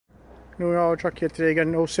New auto truck here today. Got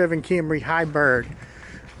an 07 Camry Hybrid.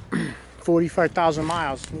 45,000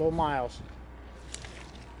 miles, low miles.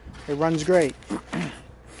 It runs great.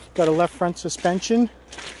 Got a left front suspension.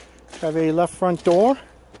 Have a left front door.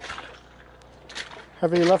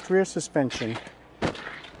 Have a left rear suspension.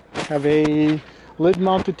 Have a lid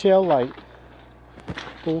mounted tail light.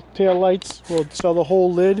 Both tail lights will sell the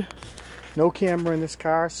whole lid. No camera in this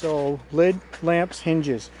car, so lid, lamps,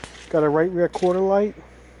 hinges. Got a right rear quarter light.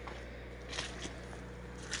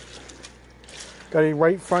 Got a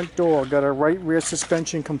right front door. Got a right rear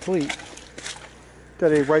suspension complete.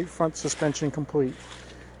 Got a right front suspension complete.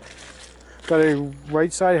 Got a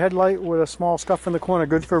right side headlight with a small scuff in the corner.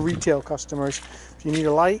 Good for retail customers. If you need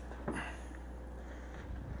a light.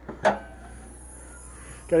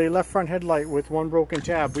 Got a left front headlight with one broken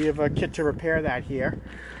tab. We have a kit to repair that here.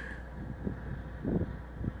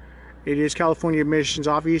 It is California emissions,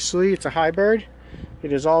 obviously. It's a hybrid.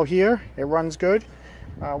 It is all here. It runs good.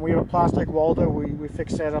 We have a plastic welder. We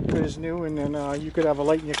fix that up as new, and then you could have a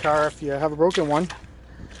light in your car if you have a broken one.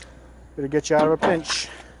 It'll get you out of a pinch.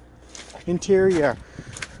 Interior,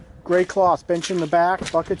 gray cloth, bench in the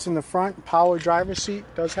back, buckets in the front, power driver's seat.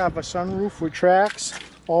 Does have a sunroof with tracks,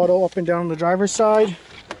 auto up and down the driver's side.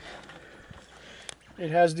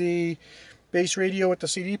 It has the base radio with the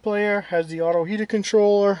CD player, has the auto heater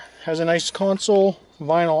controller, has a nice console,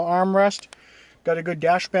 vinyl armrest. Got a good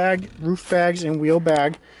dash bag, roof bags, and wheel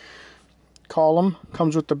bag. Column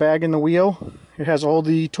comes with the bag and the wheel. It has all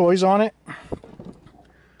the toys on it.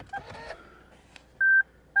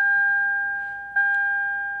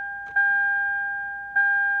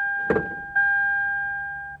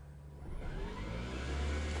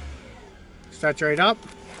 Starts right up.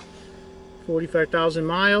 45,000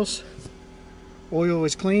 miles. Oil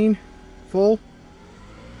is clean, full.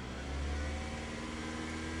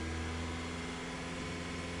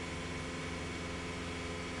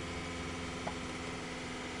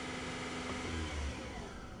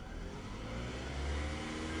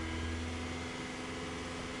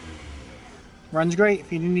 Runs great.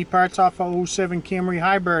 If you need any parts off a 07 Camry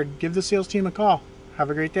Hybrid, give the sales team a call.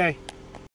 Have a great day.